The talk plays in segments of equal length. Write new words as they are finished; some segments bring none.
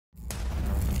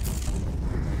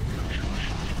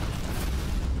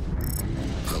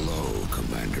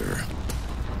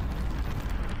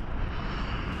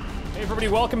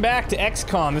everybody, welcome back to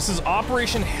XCOM. This is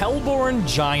Operation HELLBORN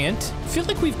Giant. I feel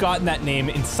like we've gotten that name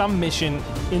in some mission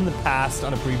in the past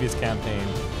on a previous campaign.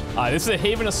 This is a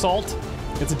Haven Assault.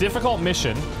 It's a difficult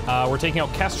mission. We're taking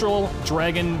out Kestrel,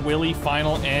 Dragon, Willy,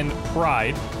 Final, and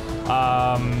Pride.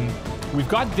 We've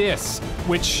got this,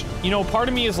 which, you know, part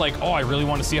of me is like, oh, I really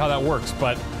want to see how that works,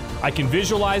 but I can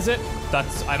visualize it.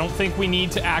 I don't think we need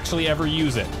to actually ever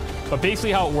use it. But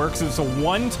basically how it works is it's a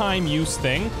one-time use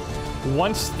thing.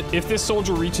 If this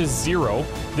soldier reaches 0,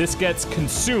 this gets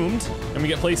consumed, and we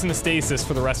get placed into stasis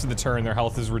for the rest of the turn. Their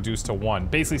health is reduced to 1.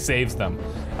 Basically saves them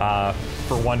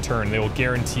for 1 turn. They will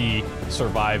guarantee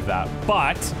survive that.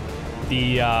 But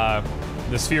the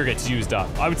sphere gets used up.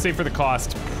 I would say for the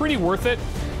cost, pretty worth it.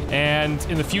 And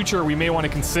in the future, we may want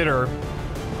to consider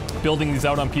building these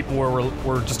out on people where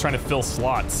we're just trying to fill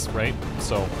slots, right?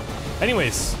 So,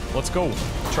 anyways, let's go.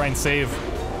 Try and save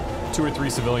 2 or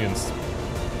 3 civilians.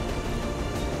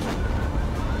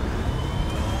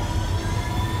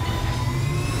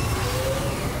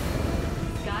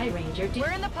 Ranger,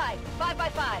 we're in the pipe. 5 by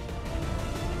 5.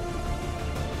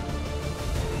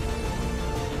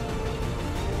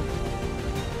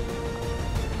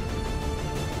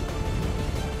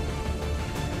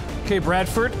 Okay,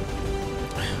 Bradford.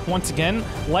 Once again,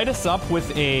 light us up with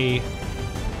a.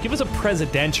 Give us a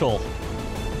presidential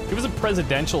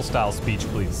style speech,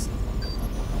 please.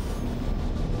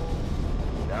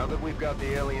 Now that we've got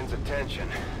the aliens' attention,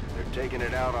 they're taking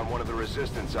it out on one of the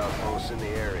resistance outposts in the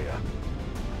area.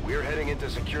 We're heading in to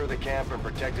secure the camp and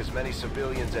protect as many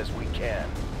civilians as we can.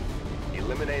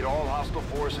 Eliminate all hostile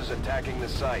forces attacking the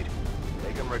site.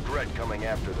 Make them regret coming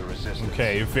after the resistance.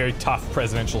 Okay, very tough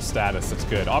presidential status. That's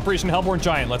good. Operation HELLBORN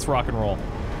Giant, let's rock and roll.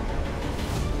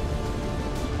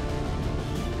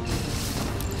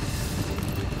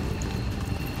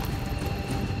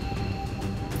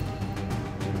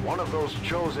 One of those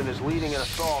chosen is leading an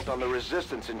assault on the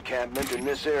resistance encampment in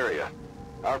this area.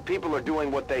 Our people are doing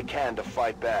what they can to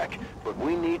fight back, but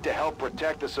we need to help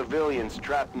protect the civilians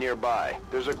trapped nearby.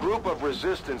 There's a group of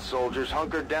resistance soldiers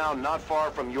hunkered down not far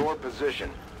from your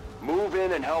position. Move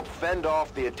in and help fend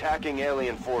off the attacking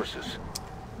alien forces.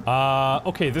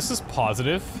 Okay, this is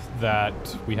positive that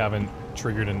we haven't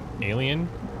triggered an alien.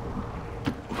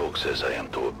 Volk says I am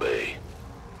to obey.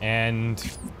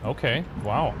 And, okay,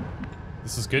 wow.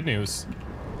 This is good news.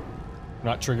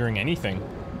 Not triggering anything.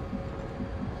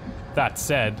 That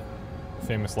said,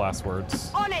 famous last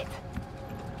words. On it.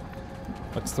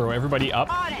 Let's throw everybody up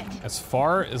On it. as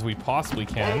far as we possibly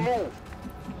can.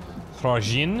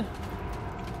 Rajin.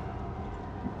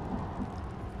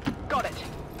 Got it.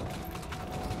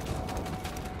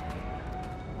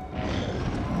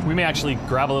 We may actually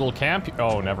grab a little camp.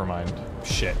 Oh, never mind.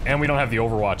 Shit. And we don't have the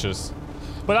overwatches.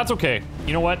 But that's okay.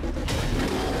 You know what?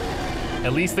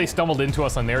 At least they stumbled into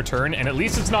us on their turn, and at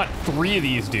least it's not 3 of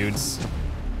these dudes.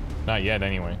 Not yet,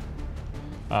 anyway.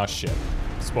 Oh, shit.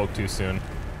 Spoke too soon.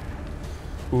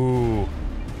 Ooh.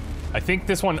 I think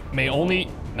this one may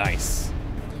only... Nice.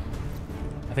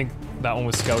 I think that one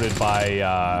was scouted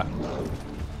by,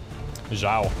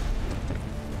 Zhao.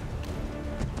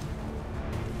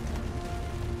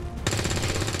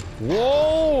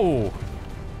 Whoa!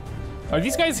 Are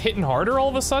these guys hitting harder all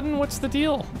of a sudden? What's the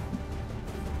deal?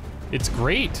 It's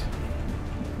great.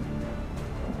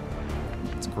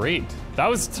 It's great. That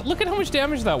was, look at how much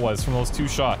damage that was from those 2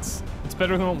 shots. It's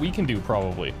better than what we can do,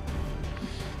 probably.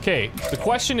 Okay, the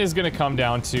question is gonna come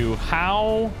down to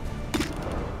how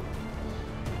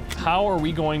are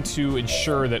we going to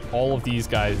ensure that all of these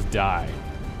guys die?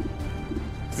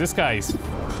 'Cause this guy's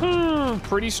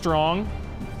pretty strong.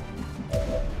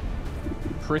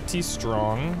 Pretty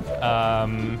strong.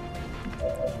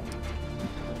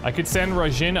 I could send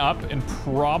Rajin up and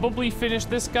probably finish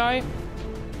this guy.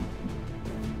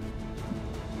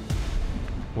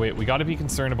 Wait, we gotta be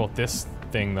concerned about this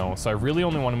thing, though, so I really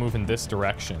only want to move in this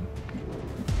direction.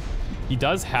 He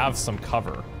does have some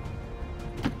cover.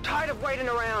 Tired of waiting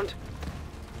around.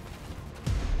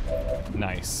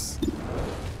 Nice.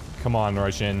 Come on,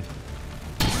 Rajin.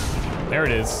 There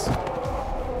it is.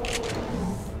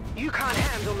 You can't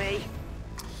handle me.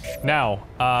 Now,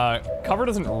 cover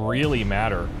doesn't really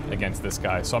matter against this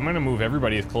guy, so I'm gonna move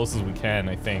everybody as close as we can,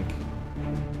 I think.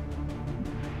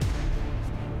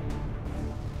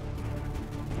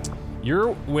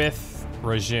 You're with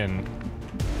Rajin.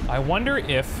 I wonder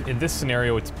if, in this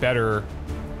scenario, it's better...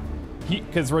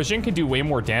 Because Rajin can do way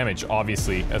more damage,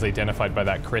 obviously, as identified by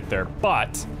that crit there.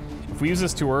 But, if we use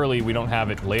this too early, we don't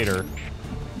have it later.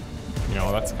 You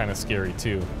know, that's kind of scary,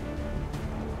 too.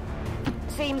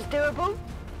 Seems doable.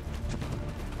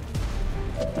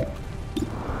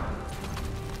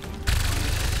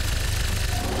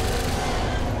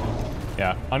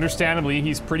 Yeah, understandably,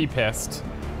 he's pretty pissed.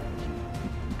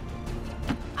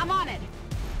 I'm on it.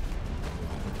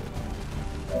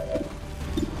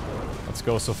 Let's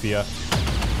go, Sophia.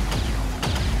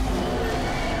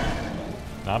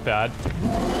 Not bad.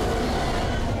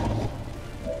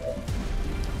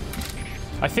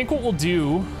 I think what we'll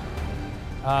do...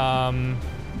 I'm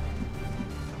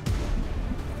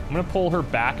gonna pull her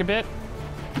back a bit.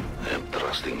 I'm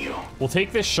trusting you. We'll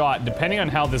take this shot, depending on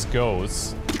how this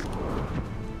goes.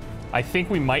 I think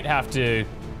we might have to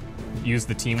use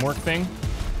the teamwork thing.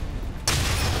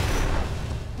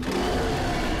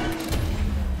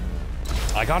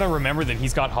 I gotta remember that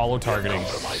he's got hollow targeting.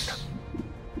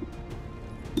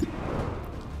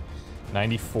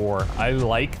 94. I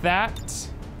like that.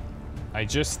 I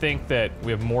just think that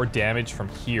we have more damage from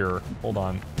here. Hold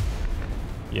on.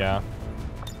 Yeah.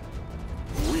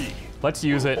 Let's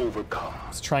use it.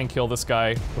 Let's try and kill this guy.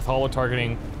 With hollow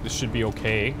targeting, this should be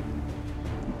okay.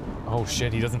 Oh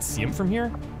shit, he doesn't see him from here?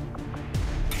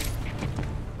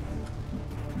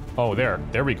 Oh, there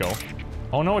we go.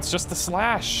 Oh no, it's just the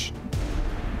slash.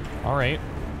 All right,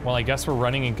 well I guess we're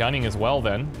running and gunning as well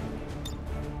then.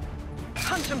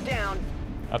 Hunt him down.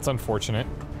 That's unfortunate.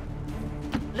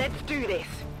 Let's do this.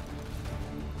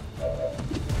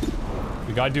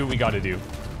 We gotta do what we gotta do.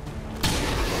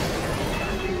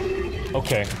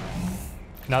 Okay.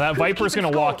 Now that Viper's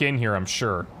gonna walk in here, I'm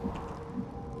sure.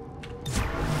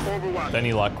 With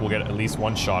any luck, we'll get at least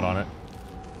one shot on it.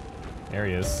 There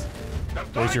he is.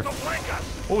 Where's your...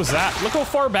 What was that? Look how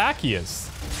far back he is.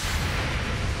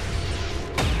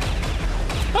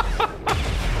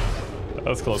 That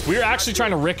was close. We were actually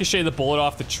trying to ricochet the bullet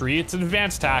off the tree. It's an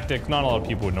advanced tactic. Not a lot of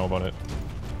people would know about it.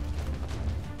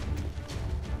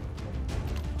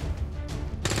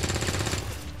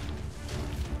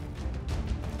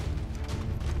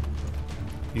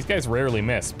 These guys rarely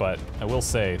miss, but I will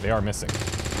say they are missing.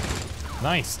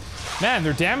 Nice. Man,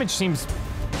 their damage seems...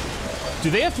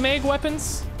 Do they have mag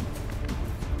weapons?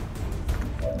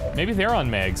 Maybe they're on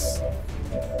mags.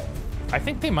 I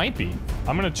think they might be.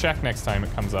 I'm gonna check next time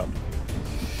it comes up.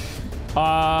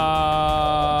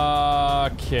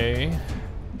 Okay.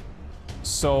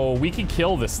 So we can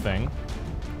kill this thing.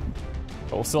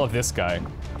 But we'll still have this guy.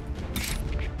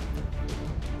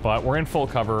 But we're in full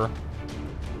cover.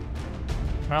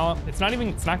 Well, it's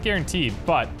not guaranteed,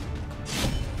 but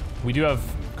we do have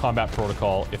combat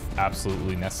protocol if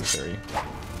absolutely necessary.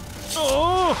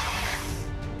 Oh!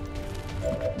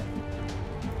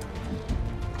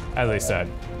 As I said,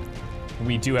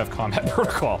 we do have combat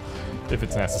protocol if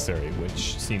it's necessary,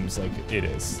 which seems like it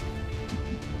is.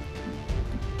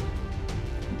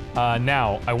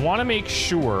 Now, I want to make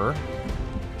sure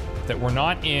that we're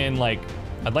not in, like,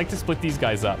 I'd like to split these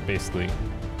guys up, basically.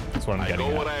 That's what I'm getting at.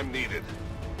 I know what I am needed.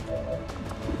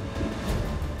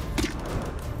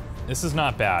 This is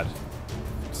not bad.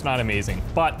 It's not amazing,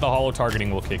 but the hollow targeting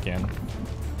will kick in.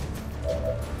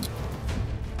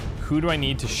 Who do I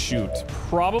need to shoot?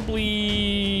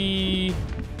 Probably...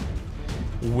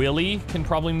 Willie can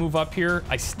probably move up here.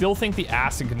 I still think the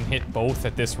acid can hit both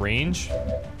at this range,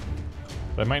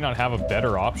 but I might not have a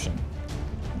better option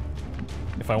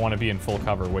if I want to be in full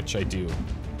cover, which I do.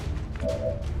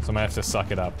 So I might have to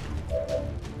suck it up.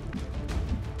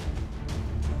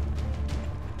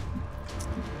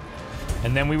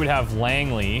 And then we would have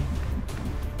Langley.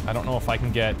 I don't know if I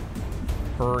can get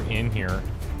her in here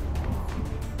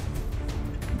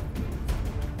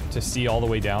to see all the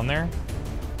way down there.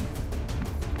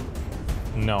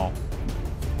 No.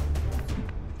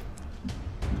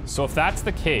 So if that's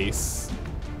the case,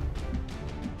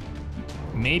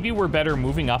 maybe we're better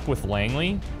moving up with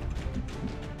Langley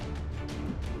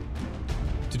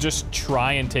to just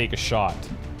try and take a shot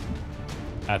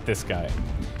at this guy.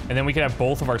 And then we could have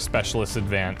both of our specialists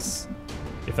advance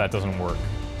if that doesn't work.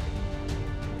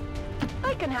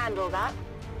 I can handle that.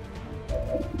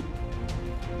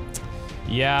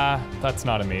 Yeah, that's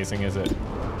not amazing, is it?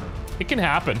 It can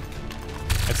happen.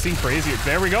 I've seen crazier.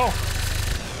 There we go.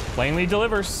 Langley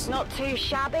delivers. Not too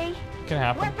shabby. Can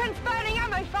happen. Weapons burning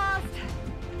ammo fast.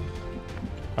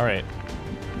 All right.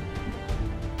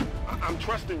 I'm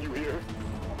trusting you here.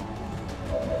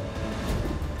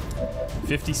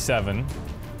 57.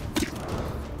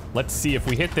 Let's see if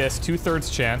we hit this.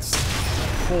 2/3 chance.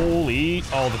 Holy.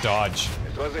 Oh, the dodge.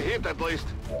 It was a hit at least.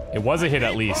 It was a hit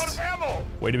at least.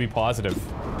 Way to be positive.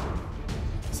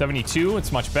 72.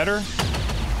 It's much better.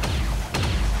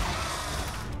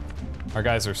 Our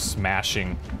guys are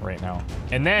smashing right now.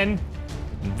 And then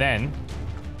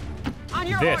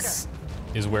this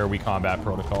is where we combat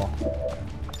protocol.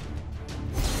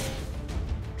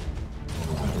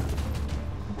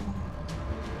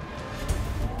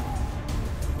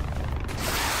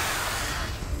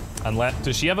 Unless,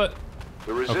 does she have a...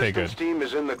 The resistance good. team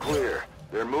is in the clear.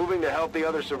 They're moving to help the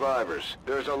other survivors.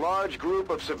 There's a large group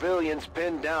of civilians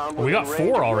pinned down We got within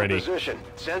range 4 of your already. position.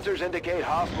 Sensors indicate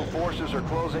hostile forces are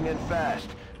closing in fast.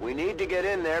 We need to get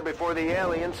in there before the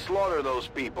aliens slaughter those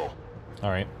people. All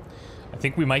right. I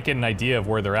think we might get an idea of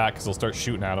where they're at because they'll start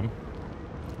shooting at them.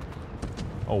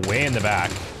 Oh, way in the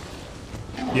back.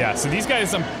 Yeah, so these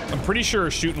guys, I'm pretty sure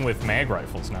are shooting with mag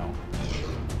rifles now.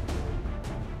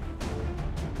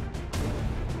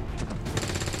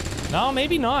 No,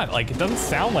 maybe not. Like, it doesn't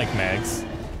sound like mags.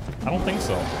 I don't think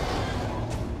so.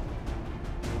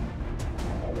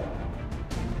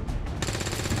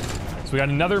 So we got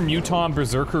another Muton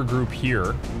Berserker group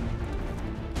here.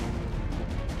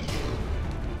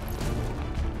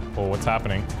 Oh, what's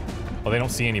happening? Oh, they don't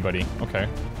see anybody. Okay.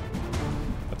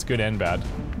 That's good and bad.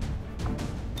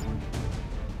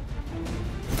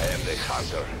 I am the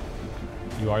hunter.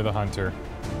 You are the hunter.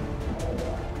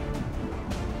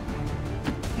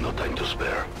 No time to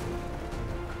spare.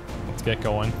 Let's get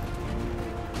going.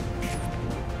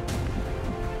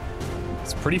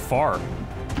 It's pretty far.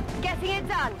 Getting it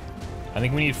done. I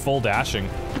think we need full dashing.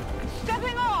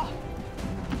 Stepping off.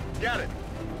 Got it.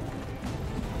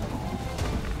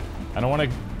 I don't want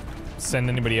to send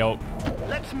anybody out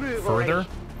Let's move further. already.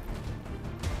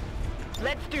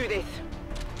 Let's do this.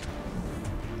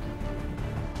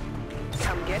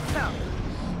 Come get some.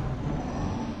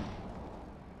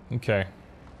 Okay.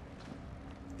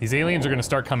 These aliens are going to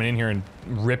start coming in here and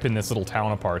ripping this little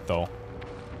town apart, though.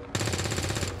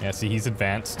 Yeah, see, he's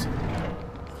advanced.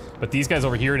 But these guys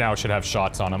over here now should have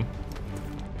shots on them.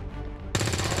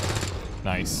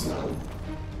 Nice.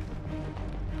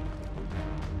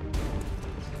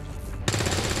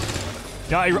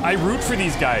 Yeah, I root for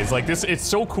these guys. Like, this, it's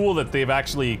so cool that they've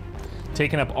actually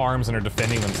taken up arms and are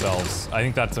defending themselves. I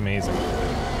think that's amazing.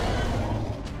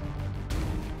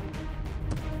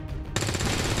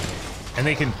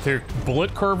 And they're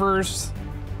bullet curvers.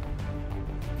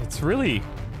 It's really,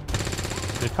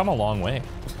 they've come a long way.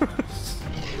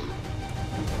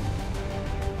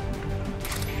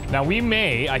 Now we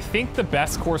may, I think the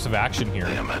best course of action here.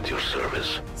 I am at your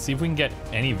service. See if we can get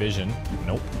any vision.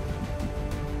 Nope.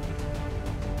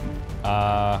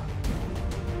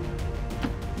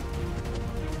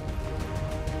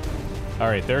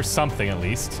 Alright, there's something at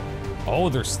least. Oh,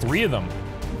 there's 3 of them.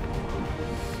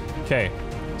 Okay.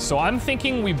 So I'm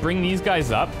thinking we bring these guys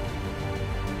up.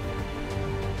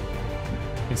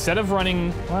 Instead of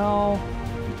running, well...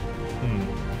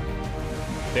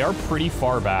 They are pretty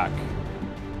far back.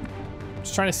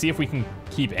 Just trying to see if we can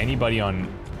keep anybody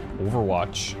on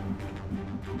Overwatch.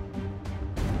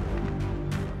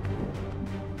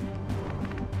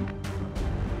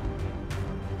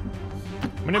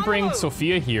 I'm gonna bring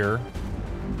Sophia here.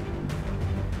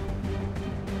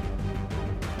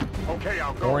 Okay,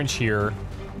 I'll go. Orange here.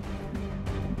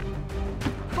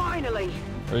 Finally.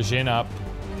 Regine up.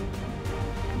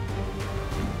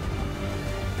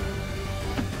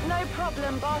 No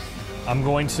problem, boss. I'm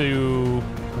going to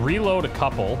reload a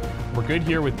couple. We're good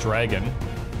here with Dragon.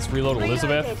 Let's reload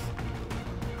Elizabeth.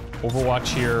 Overwatch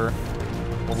here.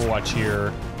 Overwatch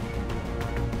here.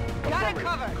 Got it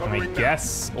covered. And I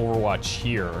guess Overwatch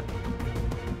here.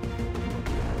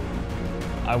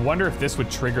 I wonder if this would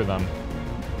trigger them.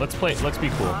 Let's play. Let's be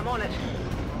cool. I'm on it.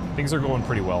 Things are going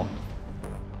pretty well.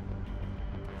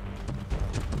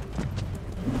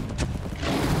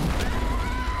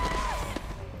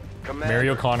 Mary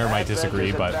O'Connor might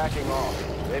disagree, but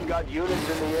they've got units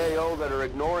in the AO that are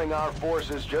ignoring our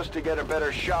forces just to get a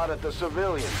better shot at the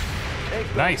civilians. Take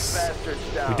those nice.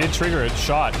 bastards down. We did trigger it.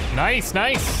 Shot. Nice,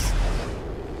 nice.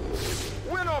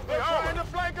 Win off the armor.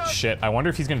 Shit. I wonder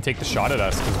if he's gonna take the shot at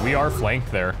us because we are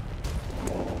flanked there.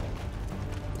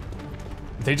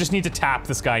 They just need to tap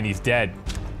this guy and he's dead.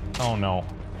 Oh no.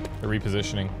 They're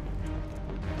repositioning.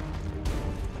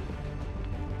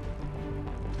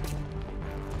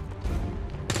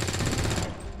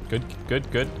 Good,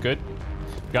 good, good, good.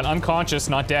 Got unconscious,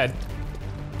 not dead.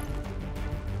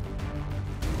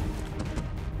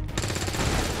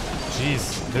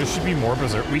 Jeez, there should be more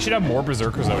berserk. We should have more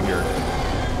berserkers out here.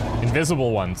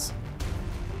 Invisible ones.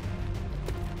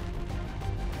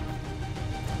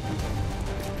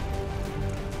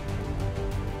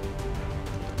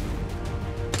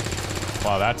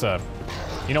 Wow, that's a...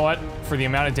 You know what? For the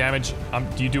amount of damage,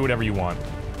 you do whatever you want.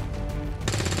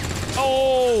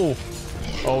 Oh!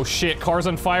 Oh shit, car's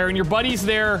on fire and your buddy's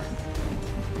there!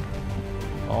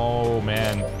 Oh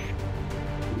man.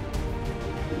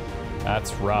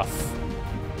 That's rough.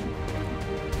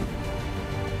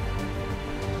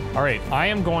 Alright, I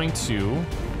am going to...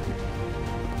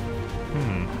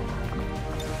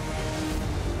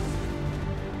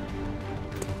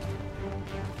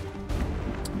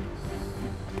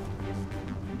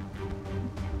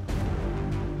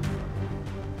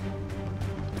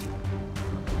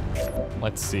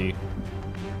 Let's see.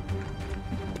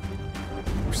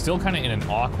 We're still kind of in an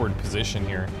awkward position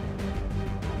here.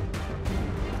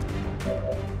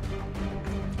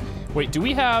 Wait, do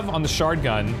we have on the shard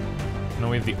gun? No,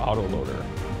 we have the auto loader.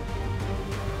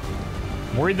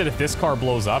 I'm worried that if this car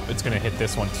blows up, it's gonna hit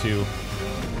this one too.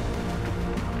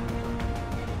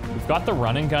 We've got the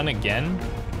running gun again.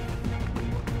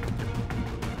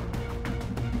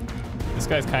 This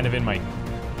guy's kind of in the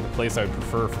place I would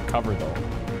prefer for cover though.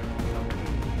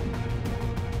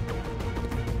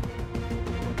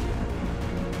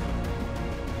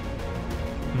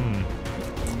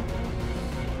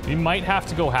 We might have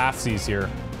to go halfsies here.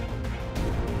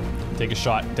 Take a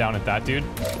shot down at that dude.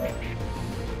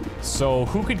 So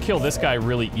who could kill this guy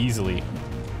really easily?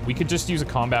 We could just use a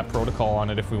combat protocol on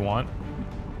it if we want.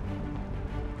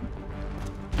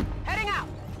 Heading out.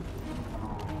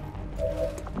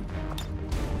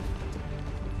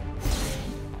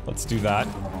 Let's do that.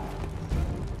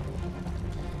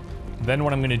 Then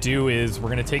what I'm gonna do is we're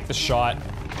gonna take the shot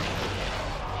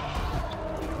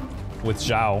with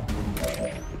Zhao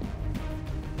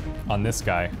on this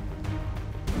guy.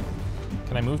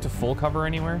 Can I move to full cover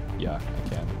anywhere? Yeah, I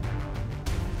can.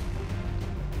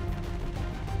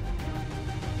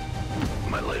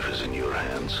 My life is in your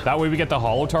hands. That way we get the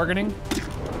holo targeting.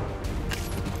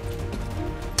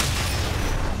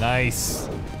 Nice.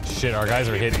 Shit, our guys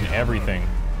are hitting everything.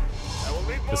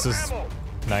 This is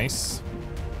nice.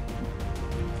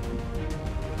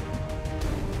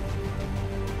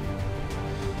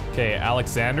 Okay,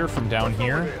 Alexander from down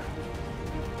here.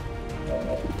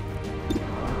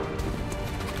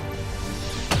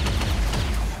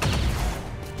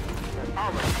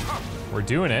 We're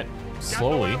doing it.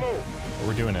 Slowly. But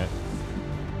we're doing it.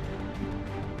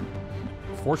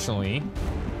 Fortunately,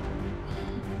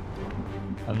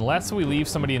 unless we leave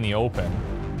somebody in the open,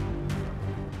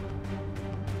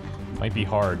 might be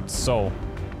hard. So,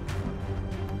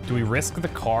 do we risk the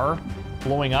car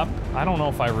blowing up? I don't know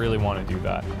if I really want to do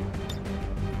that.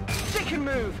 Stick and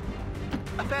move.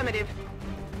 Affirmative.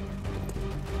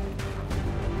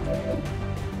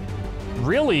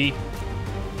 Really?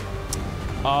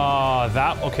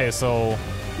 Okay, so...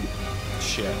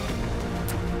 Shit.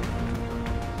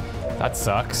 That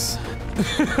sucks.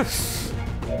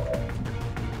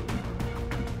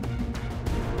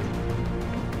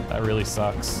 That really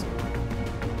sucks.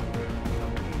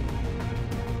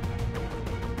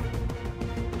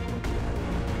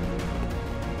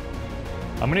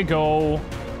 I'm gonna go... I'm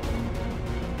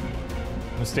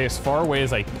gonna stay as far away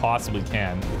as I possibly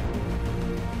can.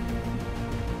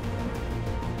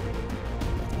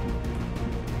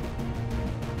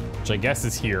 Which I guess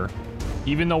is here.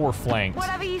 Even though we're flanked.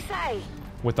 Whatever you say.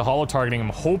 With the holo targeting, I'm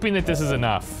hoping that this is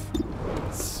enough.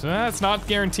 It's not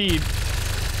guaranteed.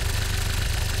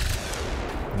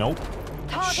 Nope.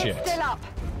 Target Shit. still up.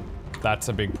 That's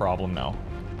a big problem now.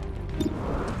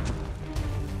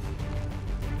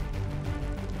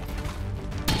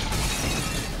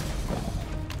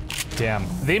 Damn.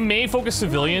 They may focus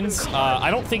civilians. I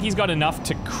don't think he's got enough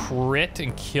to crit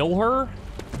and kill her.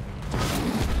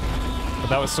 But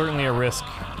that was certainly a risk.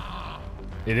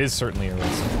 It is certainly a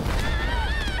risk.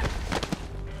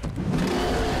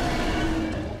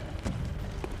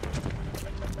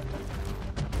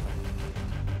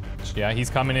 Yeah, he's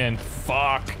coming in.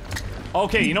 Fuck.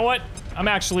 Okay, you know what? I'm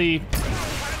actually...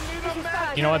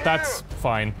 You know what? That's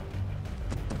fine.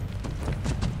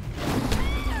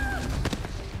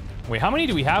 Wait, how many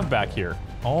do we have back here?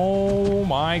 Oh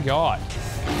my god.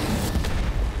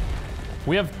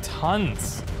 We have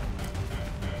tons.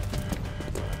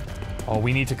 Oh,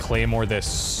 we need to claymore this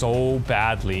so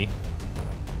badly.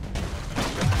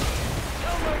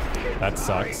 That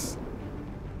sucks.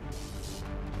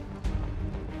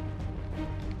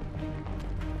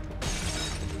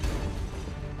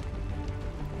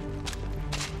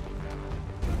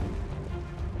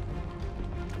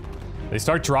 They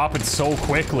start dropping so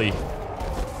quickly.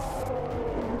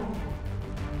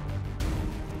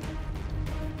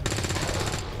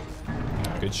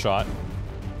 Good shot.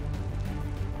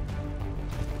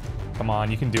 Come on,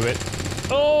 you can do it.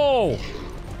 Oh!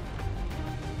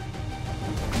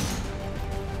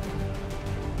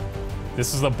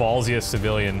 This is the ballsiest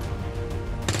civilian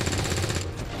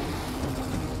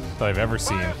that I've ever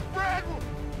seen.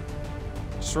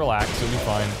 Just relax, it'll be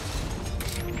fine.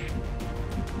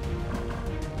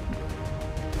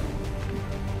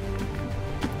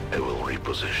 I will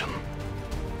reposition.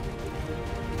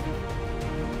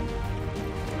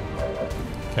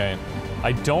 Okay.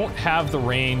 I don't have the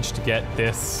range to get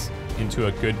this into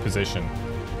a good position.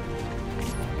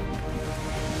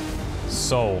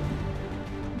 So.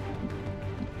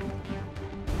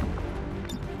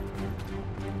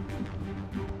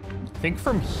 think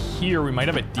from here we might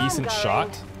have a decent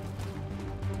shot.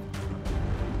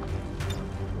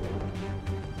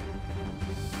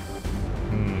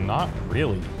 Not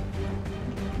really.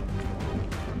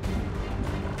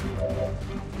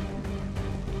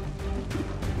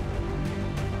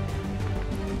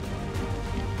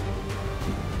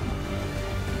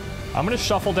 I'm gonna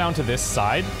shuffle down to this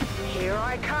side. Here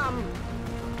I come.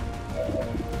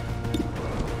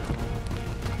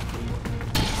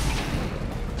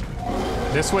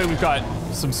 This way we've got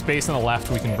some space on the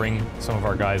left, we can bring some of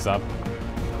our guys up.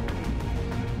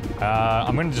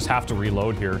 I'm gonna just have to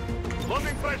reload here.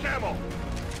 Loading fresh ammo.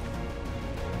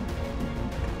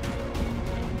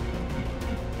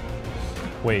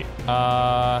 Wait,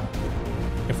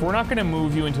 if we're not gonna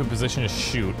move you into a position to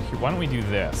shoot, why don't we do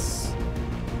this?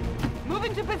 Move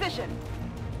into position.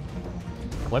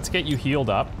 Let's get you healed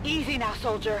up Easy now,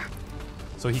 soldier.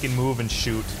 so he can move and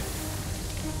shoot.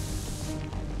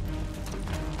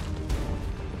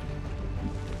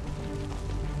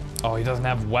 Oh, he doesn't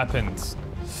have weapons.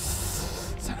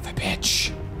 Son of a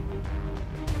bitch.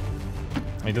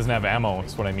 He doesn't have ammo,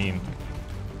 that's what I mean.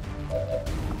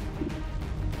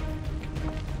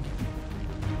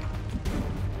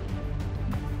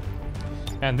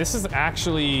 And this is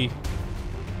actually...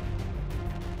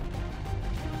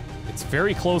 It's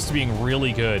very close to being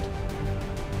really good.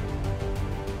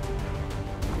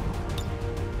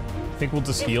 I think we'll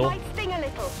just heal. It might sting a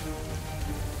little.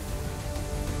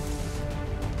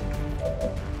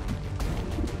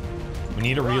 We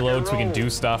need a reload so we can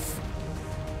do stuff.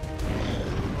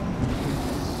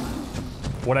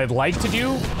 What I'd like to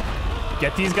do,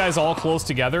 get these guys all close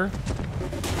together,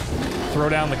 throw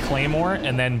down the claymore,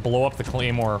 and then blow up the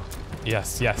claymore.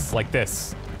 Yes, yes, like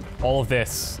this. All of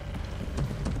this.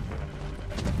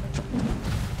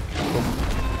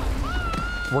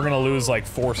 We're gonna lose like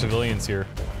 4 civilians here.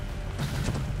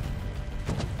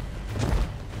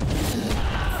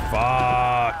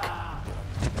 Fuck.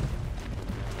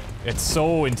 It's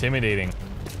so intimidating.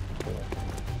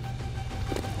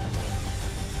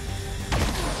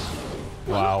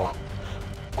 Wow.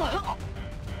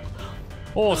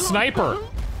 Oh, sniper!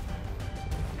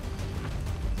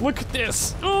 Look at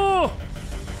this! Oh!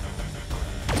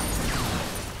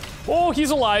 Oh,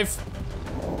 he's alive!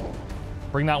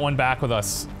 Bring that one back with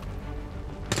us.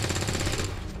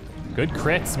 Good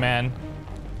crits, man.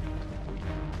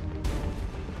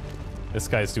 This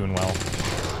guy's doing well.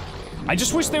 I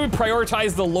just wish they would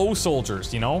prioritize the low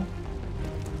soldiers, you know?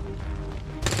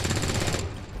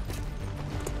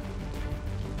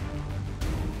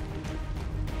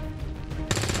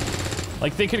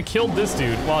 Like, they could have killed this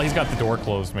dude. Well, he's got the door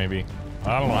closed, maybe.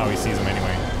 I don't know how he sees him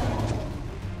anyway.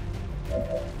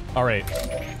 Alright.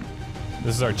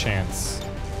 This is our chance.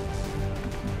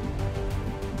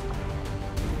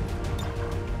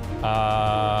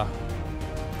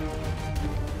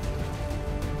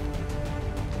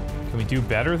 Can we do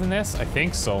better than this? I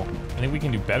think so. I think we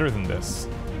can do better than this.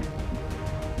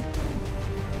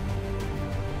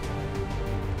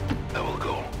 I will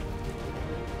go.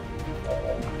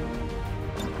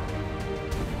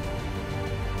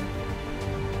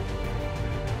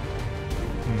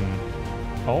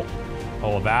 Oh.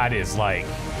 Oh, that is like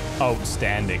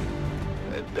outstanding.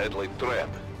 A deadly trap.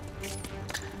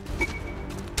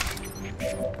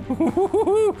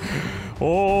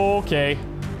 Okay.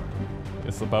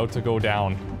 It's about to go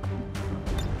down.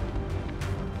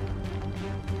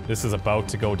 This is about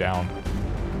to go down.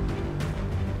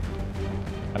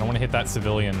 I don't want to hit that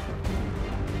civilian.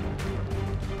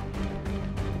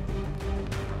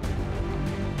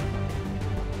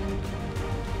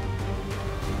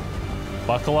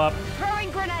 Buckle up.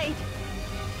 Throwing grenade.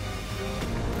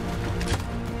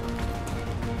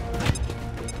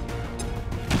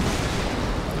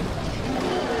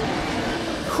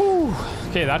 Whew.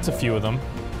 Okay, that's a few of them.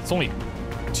 It's only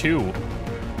 2.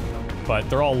 But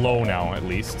they're all low now, at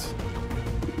least.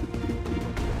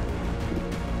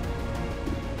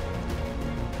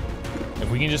 If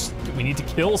we can just... We need to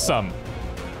kill some.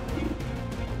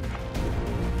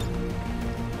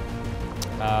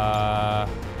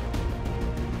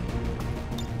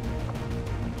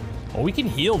 Oh, we can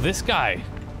heal this guy.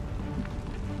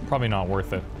 Probably not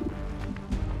worth it.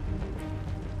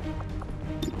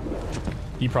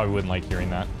 He probably wouldn't like hearing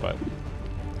that, but...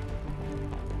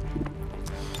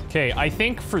 Okay, I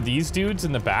think for these dudes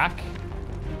in the back...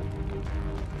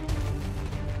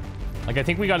 Like, I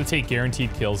think we gotta take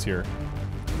guaranteed kills here.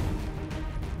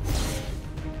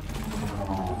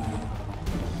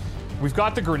 We've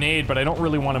got the grenade, but I don't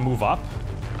really want to move up.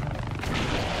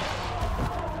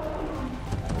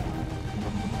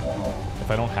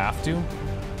 If I don't have to.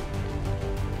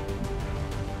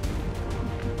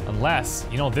 Unless,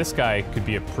 you know, this guy could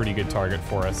be a pretty good target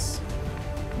for us.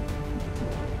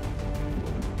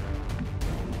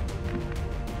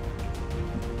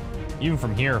 Even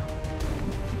from here.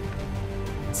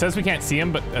 It says we can't see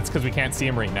him, but that's because we can't see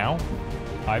him right now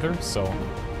either, so.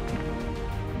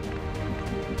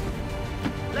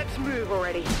 Let's move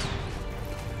already.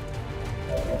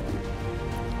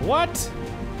 What?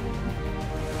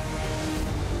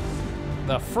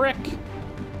 The frick?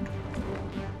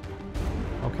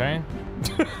 Okay.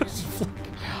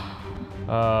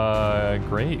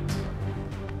 Great.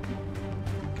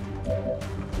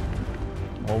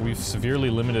 Well, we've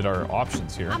severely limited our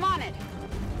options here. I'm on it.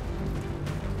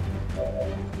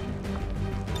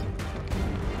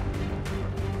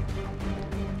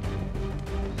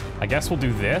 I guess we'll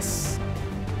do this.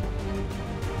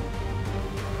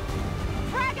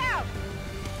 Frag out!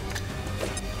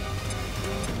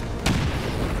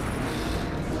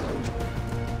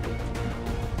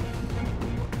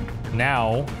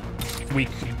 Now,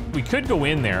 we could go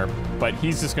in there, but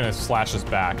he's just gonna slash us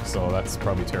back, so that's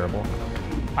probably terrible.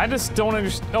 I just don't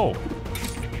understand. Oh.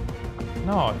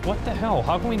 No, what the hell?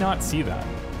 How can we not see that?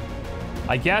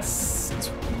 I guess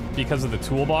it's because of the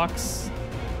toolbox.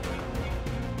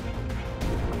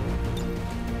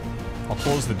 I'll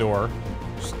close the door,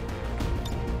 just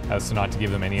as to not to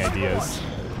give them any ideas.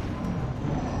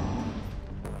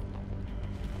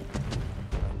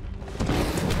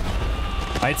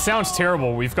 It sounds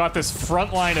terrible. We've got this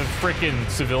front line of frickin'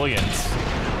 civilians.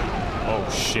 Oh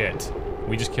shit.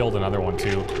 We just killed another one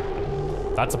too.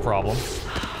 That's a problem.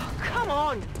 Come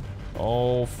on.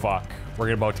 Oh fuck.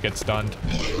 We're about to get stunned.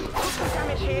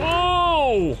 Skirmish here.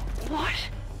 Oh! What?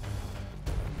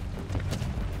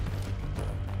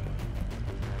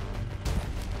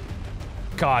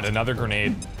 God, another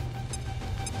grenade.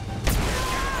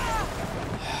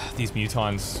 These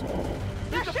mutons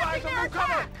They're shifting their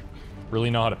attack. really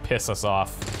know how to piss us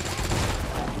off.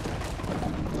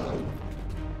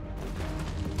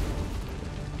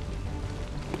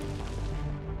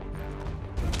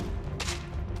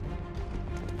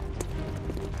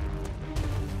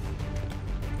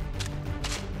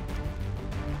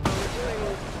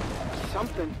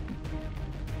 Something.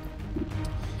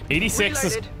 86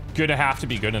 is Reloaded. gonna have to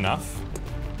be good enough.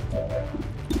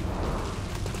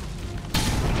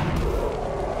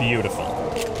 Beautiful.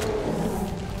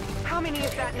 How many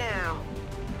is that now?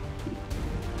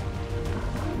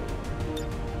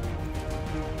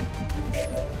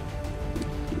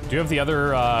 Do you have the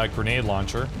other grenade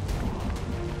launcher?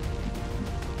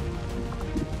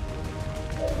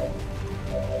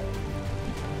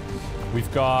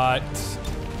 We've got...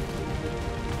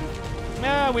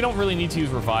 we don't really need to use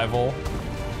revival.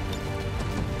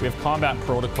 We have combat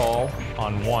protocol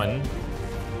on one.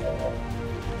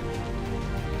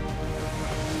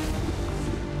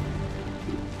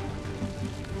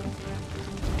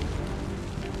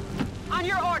 On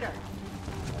your order.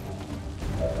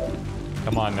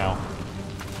 Come on now.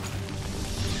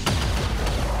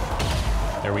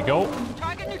 There we go.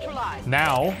 Target neutralized.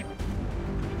 Now...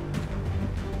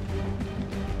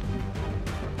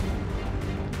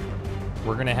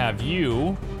 we're gonna have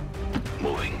you...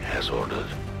 Moving as ordered.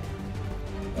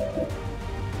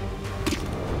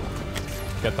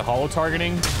 get the holo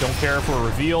targeting. Don't care if we're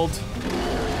revealed.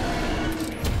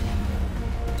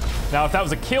 Now, if that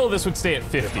was a kill, this would stay at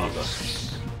 50.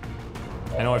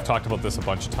 I know I've talked about this a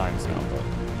bunch of times now, but...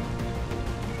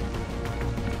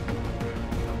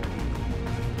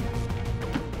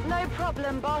 No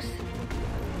problem, boss.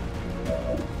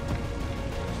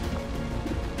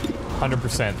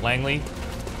 100%. Langley,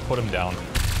 put him down.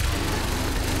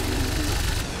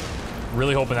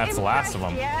 Really hoping that's the last of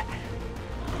them. Yet.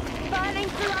 Burning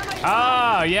through ammo.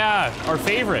 Ah, yeah, our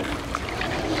favorite.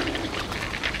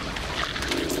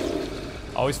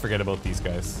 Always forget about these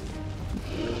guys.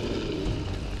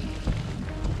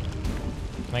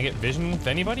 Can I get vision with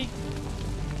anybody?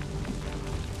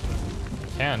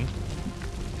 Can.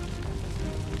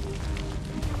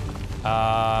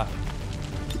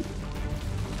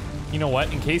 You know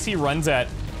what? In case he runs at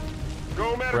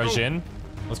Rajin,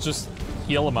 let's just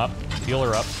heal him up. Heal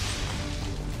her up.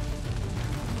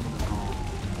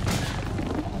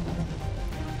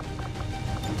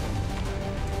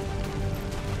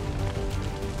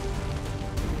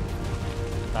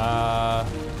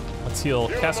 Let's heal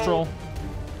Kestrel.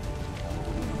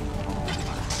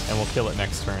 And we'll kill it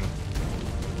next turn.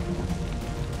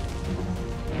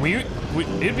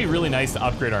 It'd be really nice to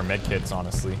upgrade our medkits,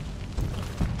 honestly.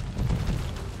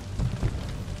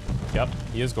 Yep,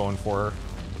 he is going for her.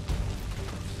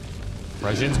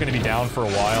 Rajin's gonna be down for a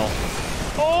while.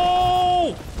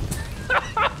 Oh!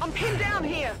 I'm pinned down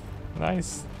here.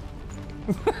 Nice.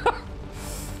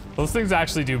 Those things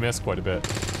actually do miss quite a bit.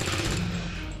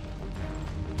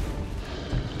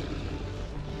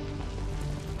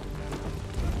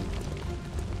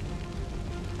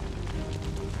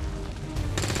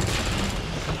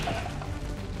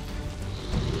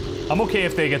 I'm okay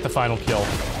if they get the final kill.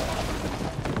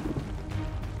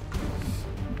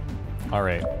 All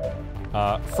right.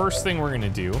 First thing we're gonna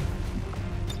do.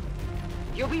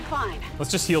 You'll be fine.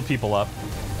 Let's just heal people up.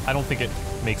 I don't think it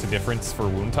makes a difference for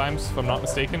wound times, if I'm not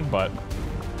mistaken, but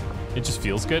it just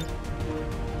feels good.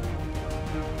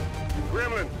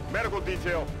 Gremlin, medical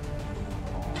detail.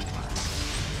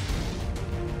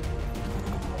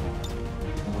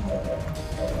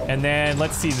 And then,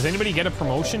 let's see, does anybody get a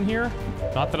promotion here?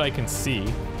 Not that I can see.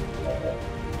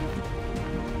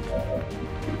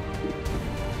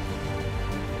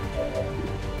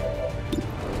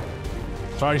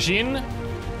 Tarjin.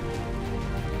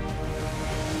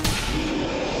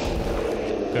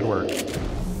 Good work.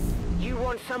 You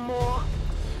want some more?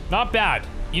 Not bad.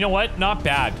 You know what? Not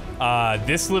bad.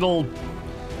 This little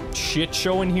shit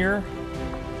show in here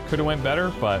could have went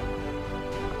better, but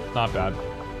not bad.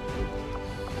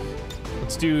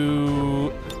 Let's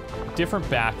do different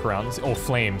backgrounds. Oh,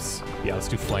 flames. Yeah, let's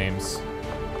do flames.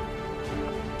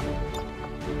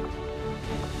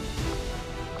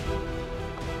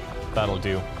 That'll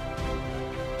do.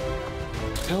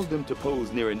 Tell them to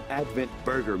pose near an Advent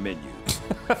burger menu.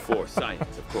 For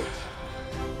science, of course.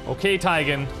 Okay,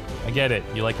 Tygan. I get it.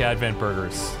 You like Advent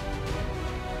burgers.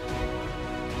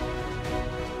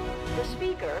 The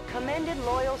speaker commended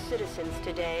loyal citizens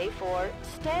today for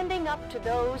standing up to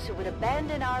those who would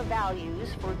abandon our values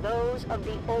for those of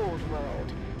the old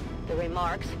world. The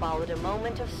remarks followed a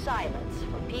moment of silence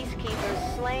for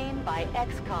peacekeepers slain by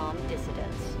XCOM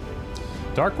dissidents.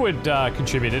 Darkwood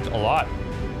contributed a lot.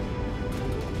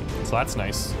 So that's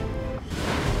nice.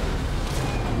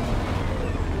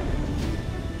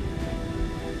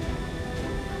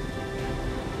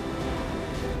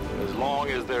 As long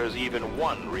as there's even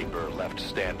one Reaper left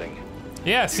standing.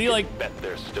 Yeah, see, like... Bet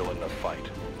they're still in the fight.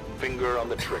 Finger on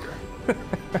the trigger.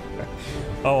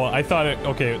 Oh, I thought it...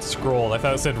 Okay, it scrolled. I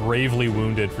thought it said gravely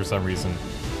wounded for some reason.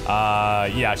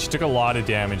 Yeah, she took a lot of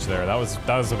damage there. That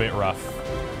was a bit rough.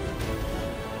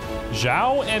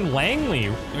 Zhao and Langley.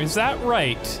 Is that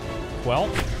right? Well,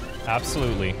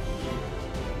 absolutely.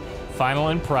 Final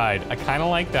and Pride. I kind of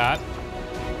like that.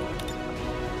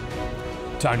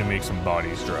 Time to make some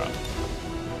bodies drop.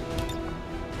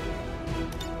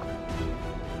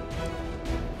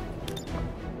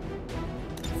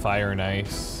 Fire and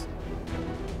Ice.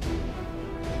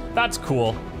 That's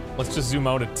cool. Let's just zoom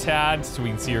out a tad so we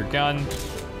can see her gun.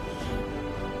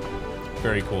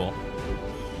 Very cool.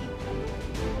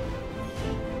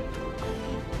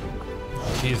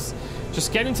 Jeez.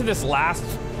 Just getting to this last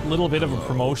little bit of a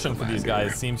promotion for these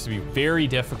guys seems to be very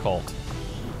difficult.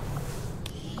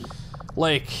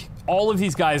 Like, all of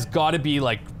these guys gotta be,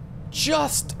 like,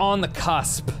 just on the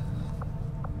cusp.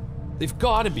 They've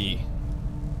gotta be.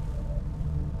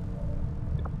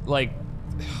 Like,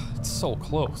 it's so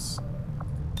close.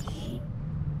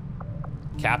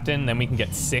 Captain, then we can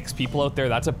get 6 people out there.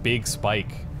 That's a big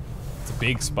spike. It's a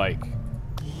big spike.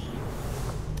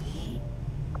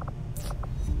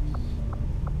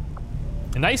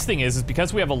 The nice thing is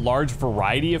because we have a large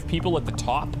variety of people at the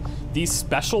top, these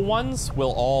special ones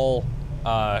will all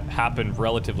happen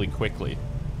relatively quickly.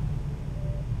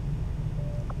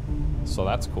 So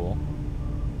that's cool.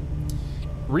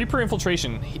 Reaper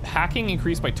infiltration, hacking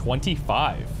increased by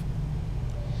 25.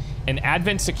 And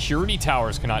Advent security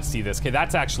towers cannot see this. Okay,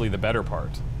 that's actually the better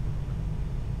part.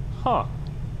 Huh.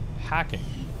 Hacking.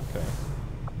 Okay.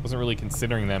 Wasn't really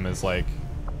considering them as like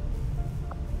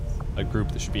a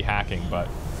group that should be hacking, but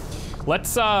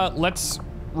let's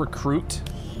recruit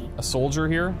a soldier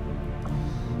here.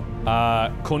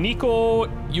 Koniko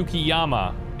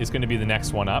Yukiyama is going to be the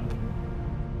next one up.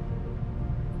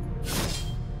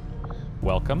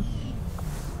 Welcome.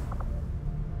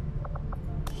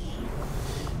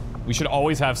 We should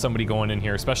always have somebody going in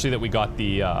here, especially that we got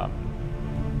the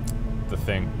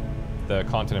thing, the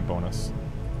continent bonus.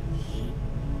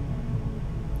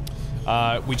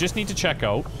 We just need to check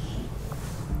out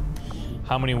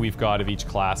how many we've got of each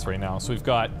class right now. So we've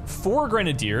got 4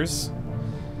 grenadiers,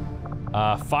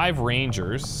 5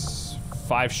 rangers,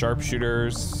 5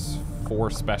 sharpshooters, 4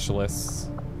 specialists.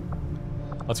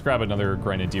 Let's grab another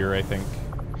grenadier, I think.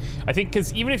 I think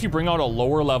because even if you bring out a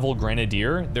lower level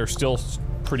grenadier, they're still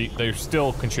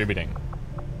contributing.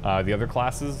 The other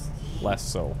classes, less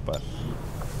so, but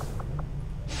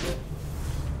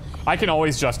I can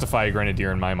always justify a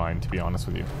grenadier in my mind, to be honest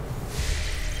with you.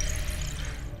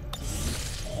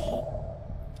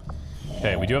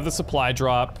 Okay, we do have the supply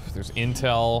drop. There's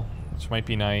intel, which might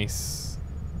be nice.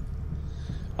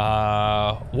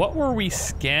 What were we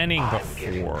scanning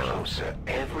before? Closer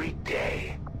every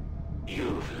day.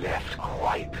 You've left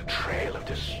quite the trail of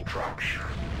destruction.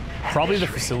 Probably the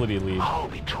facility lead. I'll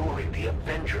be touring the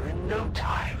Avenger in no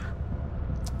time.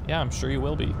 Yeah, I'm sure you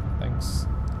will be. Thanks.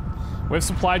 We have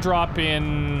supply drop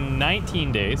in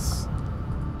 19 days.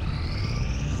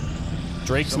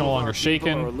 Drake's no longer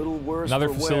shaken. Another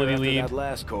facility lead. That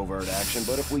last covert action,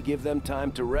 but if we give them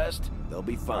time to rest, they'll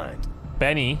be fine.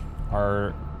 Benny,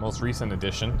 our most recent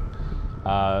addition,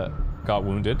 got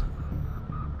wounded.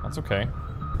 That's okay.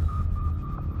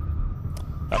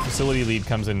 That facility lead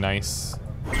comes in nice.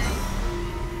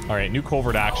 All right, new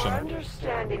covert action. Our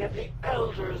understanding of the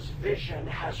Elder's vision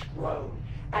has grown,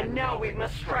 and now we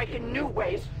must strike in new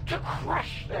ways to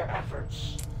crush their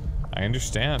efforts. I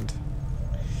understand.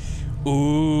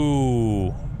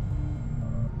 Ooh.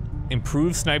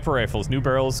 Improved sniper rifles. New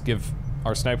barrels give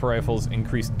our sniper rifles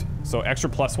increased, so extra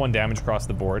 +1 damage across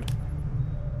the board.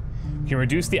 Can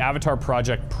reduce the Avatar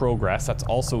project progress. That's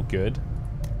also good.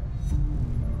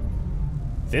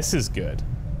 This is good.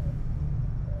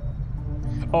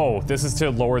 Oh, this is to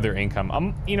lower their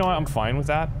income. You know what? I'm fine with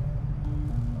that.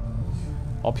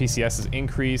 All PCS is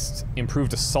increased.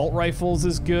 Improved assault rifles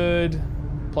is good.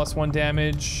 +1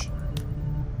 damage.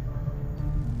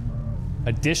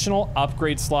 Additional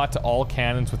upgrade slot to all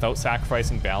cannons without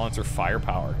sacrificing balance or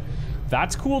firepower.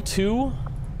 That's cool too.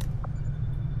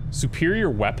 Superior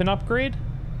weapon upgrade?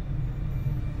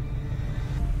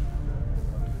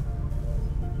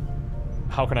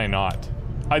 How can I not?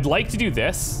 I'd like to do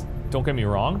this, don't get me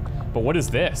wrong, but what is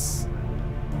this?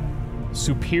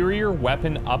 Superior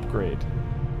weapon upgrade.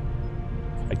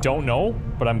 I don't know,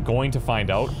 but I'm going to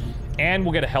find out. And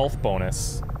we'll get a health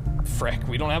bonus. Frick,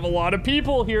 we don't have a lot of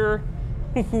people here.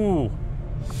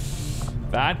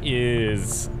 That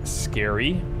is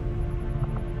scary.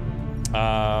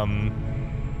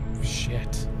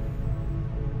 Shit.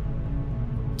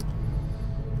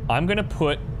 I'm gonna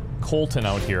put Colton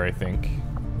out here, I think.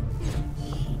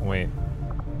 Wait.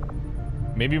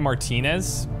 Maybe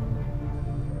Martinez?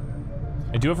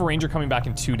 I do have a Ranger coming back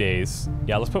in 2 days.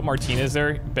 Yeah, let's put Martinez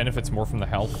there. Benefits more from the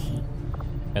health.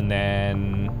 And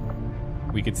then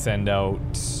we could send out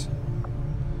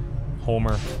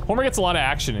Homer. Homer gets a lot of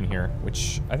action in here,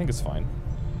 which I think is fine.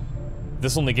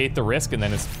 This will negate the risk, and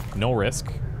then it's no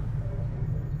risk.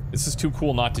 This is too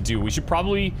cool not to do. We should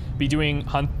probably be doing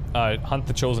Hunt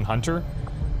the Chosen Hunter,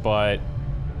 but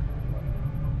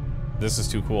this is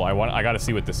too cool. I gotta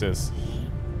see what this is.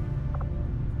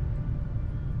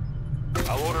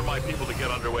 I'll order my people to get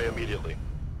underway immediately.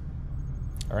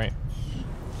 All right.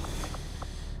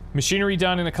 Machinery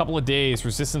done in a couple of days.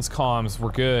 Resistance comms,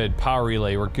 we're good. Power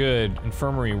relay, we're good.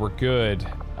 Infirmary, we're good.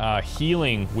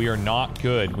 Healing, we are not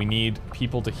good. We need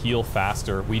people to heal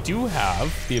faster. We do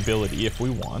have the ability if we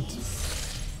want.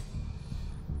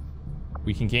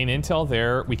 We can gain intel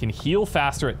there. We can heal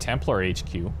faster at Templar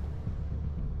HQ.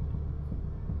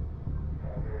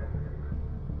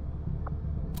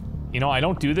 You know, I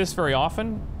don't do this very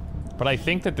often, but I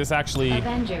think that this actually...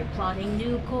 Avenger plotting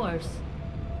new course.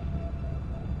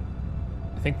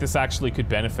 I think this actually could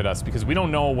benefit us because we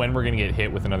don't know when we're gonna get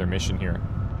hit with another mission here.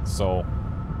 So,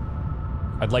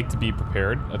 I'd like to be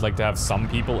prepared. I'd like to have some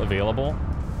people available.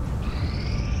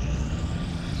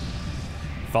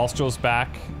 Falstro's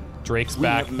back. Drake's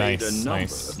back. Nice,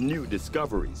 nice. Of new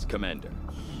discoveries, Commander.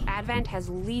 Advent has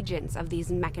legions of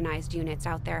these mechanized units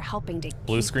out there helping to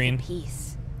Blue keep screen. the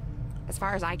peace. As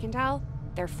far as I can tell,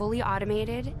 they're fully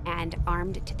automated and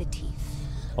armed to the teeth.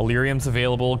 Illyrium's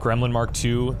available. Gremlin Mark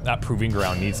II. That proving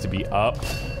ground needs to be up.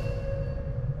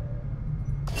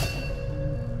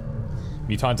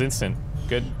 Muton's instant.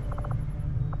 Good.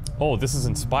 Oh, this is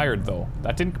inspired though.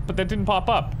 That didn't pop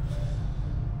up.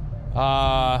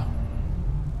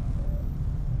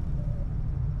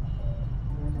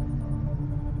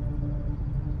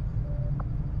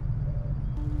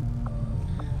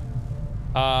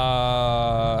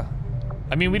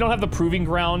 I mean, we don't have the proving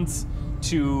grounds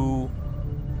to...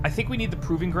 I think we need the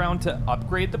proving ground to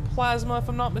upgrade the plasma, if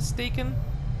I'm not mistaken,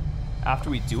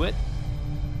 after we do it.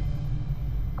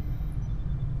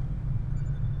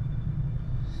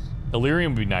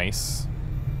 Illyrium would be nice.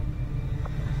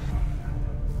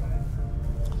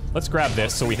 Let's grab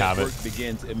this so we have it. Work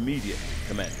begins immediately,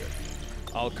 Commander.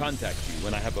 I'll contact you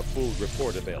when I have a full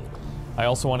report available. I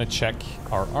also want to check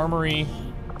our armory.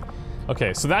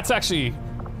 Okay, so that's actually...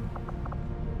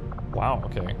 Wow,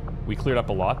 okay. We cleared up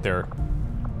a lot there.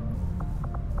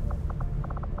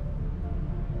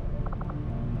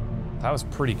 That was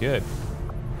pretty good.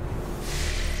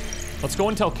 Let's go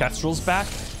and tell Kestrel's back.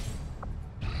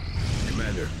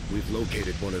 Commander, we've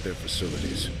located one of their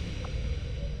facilities.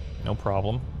 No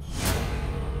problem.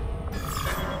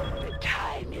 The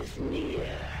time is near,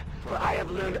 for I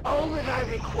have learned all that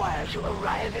I require to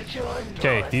arrive at your door.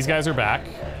 Okay, these guys are back.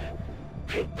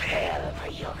 Prepare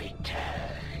for your return.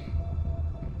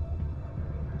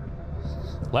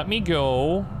 Let me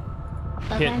go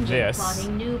hit Avenger this.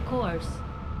 plotting new course.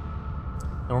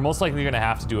 And we're most likely going to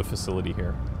have to do a facility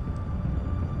here.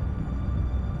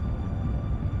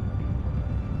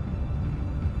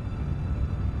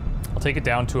 I'll take it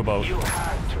down to about... You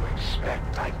had to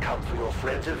expect I'd come for your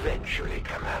friends eventually,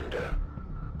 Commander.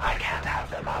 I can't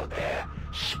have them out there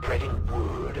spreading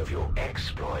word of your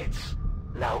exploits.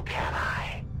 Now can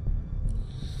I?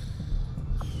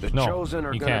 The No, Chosen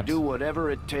are you gonna can't. do whatever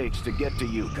it takes to get to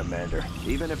you, Commander.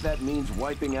 Even if that means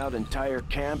wiping out entire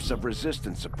camps of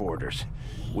Resistance supporters.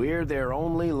 We're their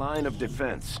only line of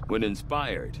defense. When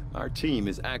inspired, our team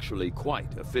is actually quite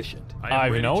efficient.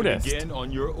 I've noticed. Again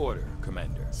on your order,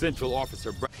 Commander. Central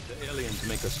Officer Brad, the aliens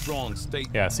make a strong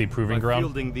statement. Yeah, see, proving by ground.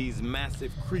 fielding these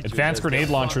massive creatures Advanced as their grenade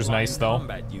launcher's frontline nice, though.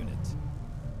 combat units.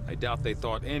 I doubt they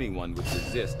thought anyone would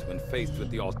resist when faced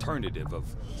with the alternative of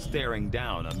staring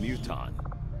down a muton.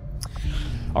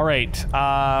 All right,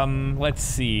 let's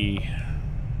see.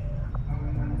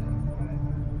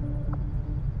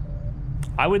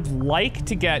 I would like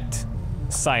to get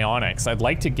psionics. I'd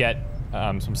like to get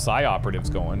some psi operatives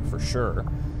going for sure,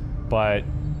 but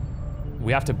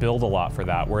we have to build a lot for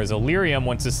that. Whereas Illyrium,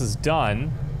 once this is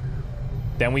done,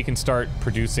 then we can start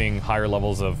producing higher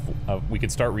levels of we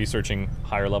could start researching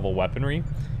higher level weaponry.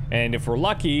 And if we're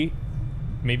lucky,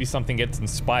 maybe something gets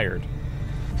inspired.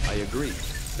 I agree.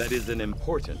 That is an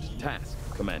important task,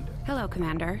 Commander. Hello,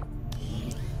 Commander.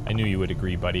 I knew you would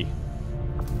agree, buddy.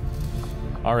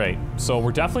 All right, so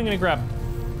we're definitely gonna grab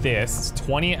this. It's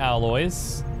 20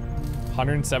 alloys,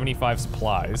 175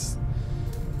 supplies.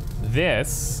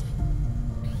 This,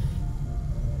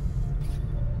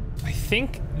 I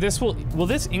think this will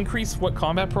this increase what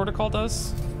combat protocol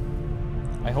does?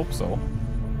 I hope so.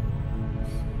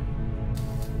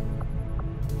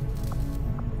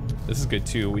 This is good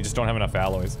too, we just don't have enough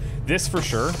alloys. This for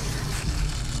sure.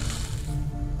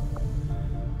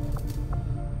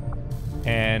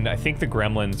 And I think the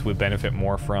gremlins would benefit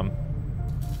more from,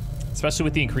 especially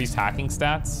with the increased hacking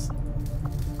stats.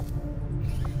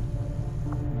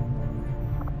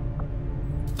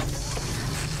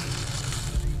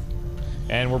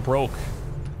 And we're broke.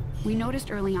 We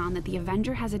noticed early on that the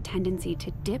Avenger has a tendency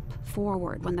to dip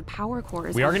forward when the power core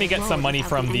is We are going to get some money without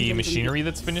from the engines machinery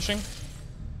that's finishing.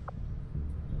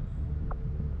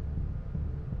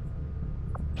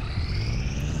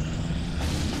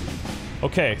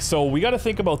 Okay, so we got to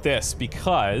think about this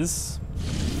because...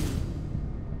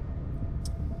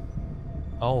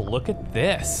 Oh, look at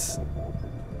this.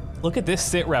 Look at this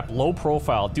sit rep, low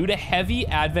profile. Due to heavy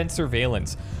advent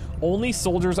surveillance, only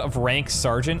soldiers of rank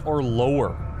sergeant or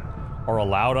lower are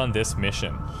allowed on this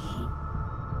mission.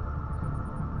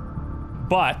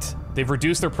 But they've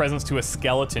reduced their presence to a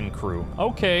skeleton crew.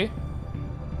 Okay.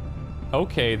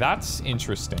 Okay, that's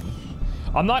interesting.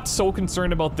 I'm not so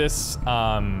concerned about this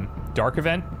dark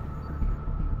event,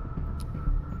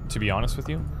 to be honest with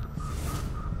you.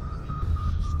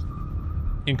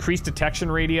 Increased detection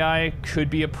radii could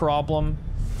be a problem,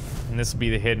 and this will be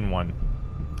the hidden one.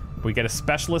 We get a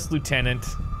specialist lieutenant.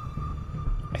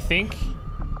 I think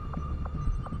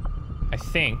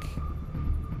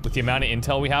with the amount of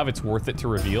intel we have, it's worth it to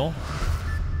reveal.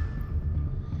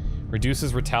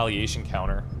 Reduces retaliation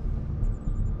counter.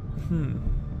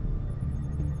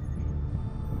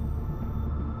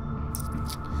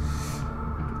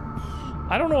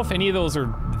 I don't know if any of those are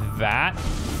that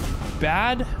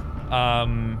bad. But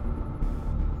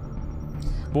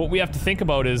what we have to think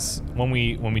about is when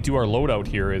we do our loadout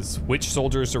here is which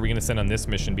soldiers are we going to send on this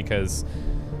mission, because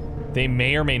they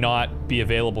may or may not be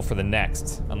available for the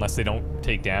next unless they don't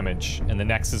take damage, and the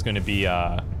next is going to be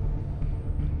a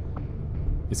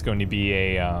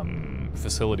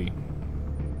facility.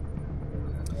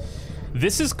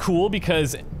 This is cool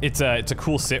because it's a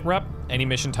cool sit rep. Any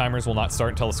mission timers will not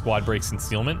start until the squad breaks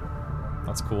concealment.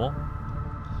 That's cool.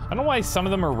 I don't know why some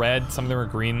of them are red, some of them are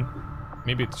green.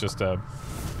 Maybe it's just a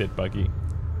bit buggy.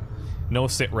 No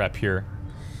sit rep here.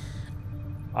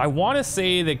 I want to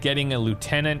say that getting a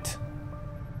lieutenant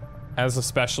as a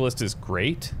specialist is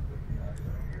great.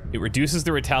 It reduces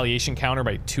the retaliation counter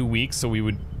by 2 weeks, so we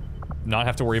would not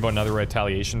have to worry about another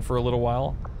retaliation for a little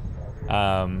while.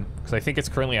 Because I think it's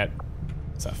currently at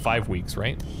 5 weeks,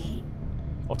 right?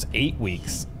 Oh, it's 8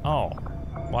 weeks. Oh,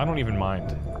 well, I don't even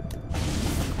mind.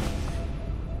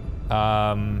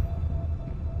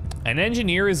 An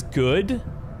engineer is good,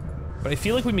 but I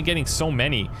feel like we've been getting so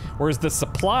many. Whereas the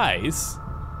supplies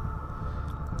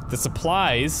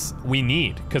we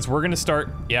need, because we're gonna start,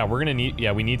 yeah,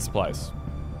 we need supplies.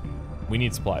 We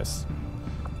need supplies.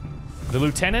 The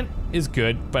lieutenant is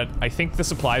good, but I think the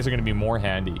supplies are gonna be more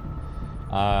handy.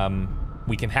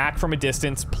 We can hack from a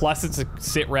distance, plus it's a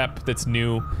sit rep that's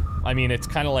new. I mean, it's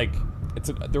kind of like,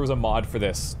 there was a mod for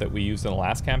this that we used in the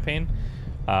last campaign.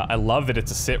 I love that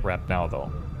it's a sit rep now,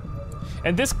 though.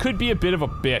 And this could be a bit of a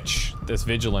bitch, this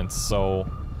vigilance, so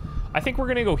I think we're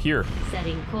gonna go here.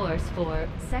 Setting course for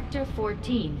Sector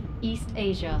 14, East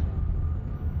Asia.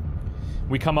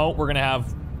 We come out, we're gonna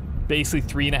have basically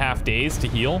 3.5 days to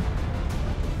heal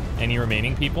any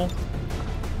remaining people.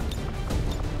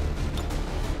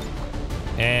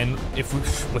 And if we,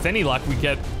 with any luck, we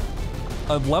get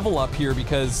a level up here,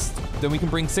 because then we can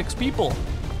bring 6 people.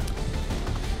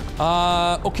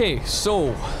 Okay,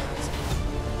 so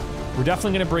we're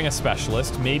definitely gonna bring a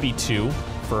specialist, maybe 2,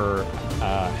 for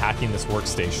hacking this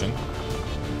workstation.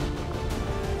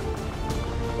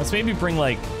 Let's maybe bring,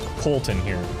 like, Colton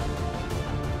here.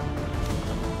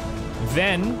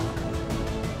 Then,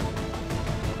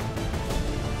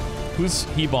 who's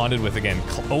he bonded with again?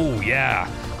 Oh, yeah.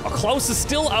 Klaus is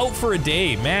still out for a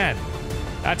day, man.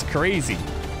 That's crazy.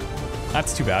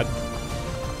 That's too bad.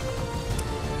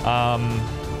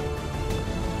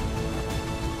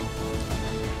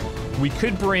 We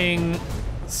could bring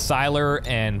Siler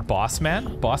and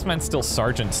Bossman. Bossman's still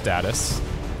sergeant status.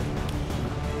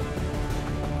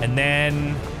 And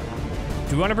then,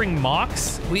 do we want to bring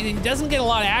Mox? He doesn't get a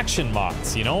lot of action,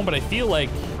 Mox, you know, but I feel like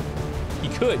he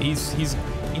could. He's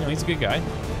you know, he's a good guy.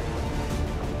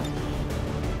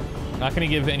 Not gonna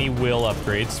give any will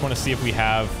upgrades. Just want to see if we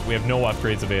have no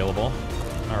upgrades available.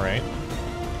 All right.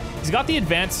 He's got the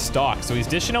advanced stock, so he's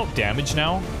dishing out damage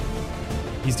now.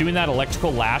 He's doing that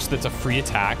electrical lash that's a free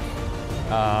attack.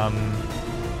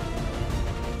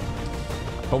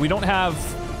 But we don't have,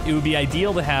 it would be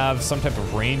ideal to have some type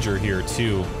of ranger here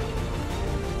too.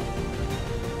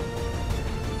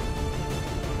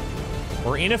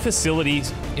 We're in a facility.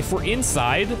 If we're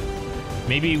inside,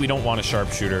 maybe we don't want a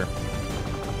sharpshooter.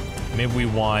 Maybe we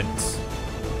want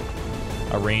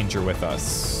a ranger with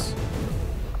us.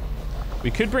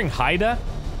 We could bring Haida.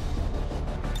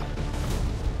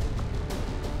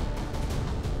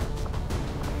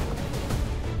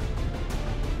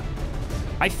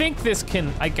 I think this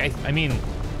can, I mean,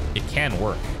 it can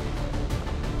work.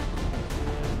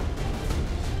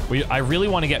 I really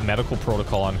want to get medical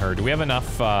protocol on her. Do we have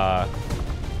enough,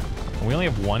 we only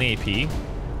have 1 AP.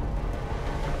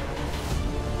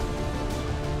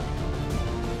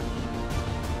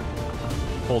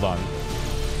 Hold on.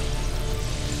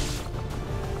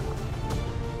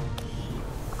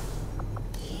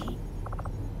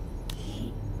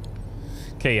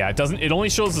 Okay, yeah, it only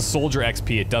shows the soldier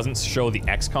XP. It doesn't show the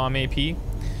XCOM AP.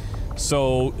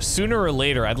 So sooner or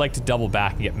later, I'd like to double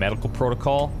back and get medical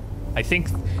protocol. I think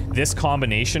this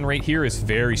combination right here is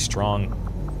very strong,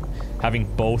 having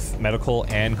both medical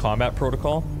and combat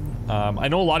protocol. I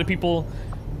know a lot of people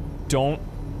don't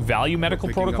value medical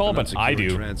protocol, but I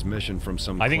do.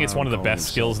 I think it's one of the best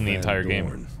skills in the entire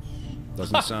game.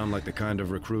 Doesn't sound like the kind of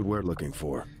recruit we're looking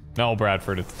for. No,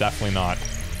 Bradford, it's definitely not.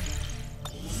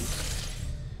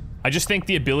 I just think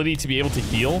the ability to be able to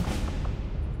heal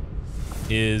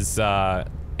is,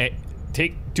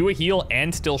 do a heal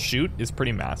and still shoot is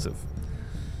pretty massive.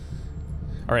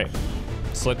 All right,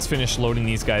 so let's finish loading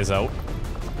these guys out.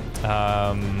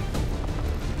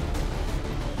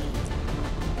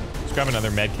 Let's grab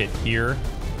another med kit here.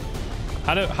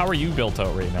 How are you built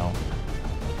out right now?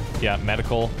 Yeah,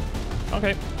 medical.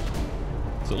 Okay.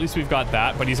 So at least we've got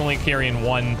that, but he's only carrying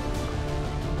one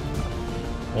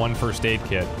first aid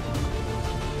kit.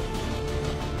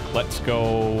 Let's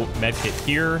go med kit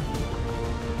here.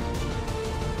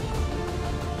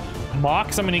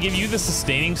 Mox, I'm gonna give you the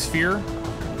sustaining sphere.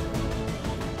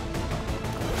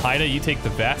 Haida, you take the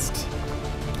vest.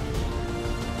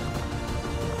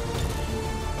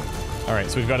 All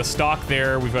right, so we've got a stock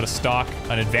there. We've got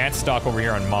an advanced stock over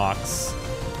here on Mox.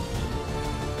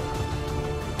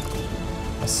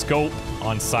 A scope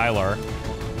on Sylar.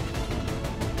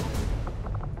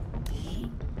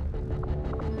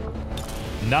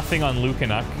 Nothing on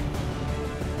Lukanuk.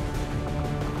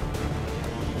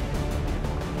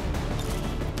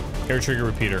 Air trigger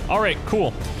repeater. All right,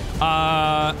 cool.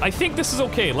 I think this is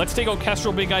okay. Let's take out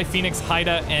Kestrel, Big Eye, Phoenix,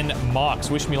 Haida, and Mox.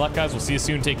 Wish me luck, guys. We'll see you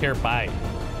soon. Take care. Bye.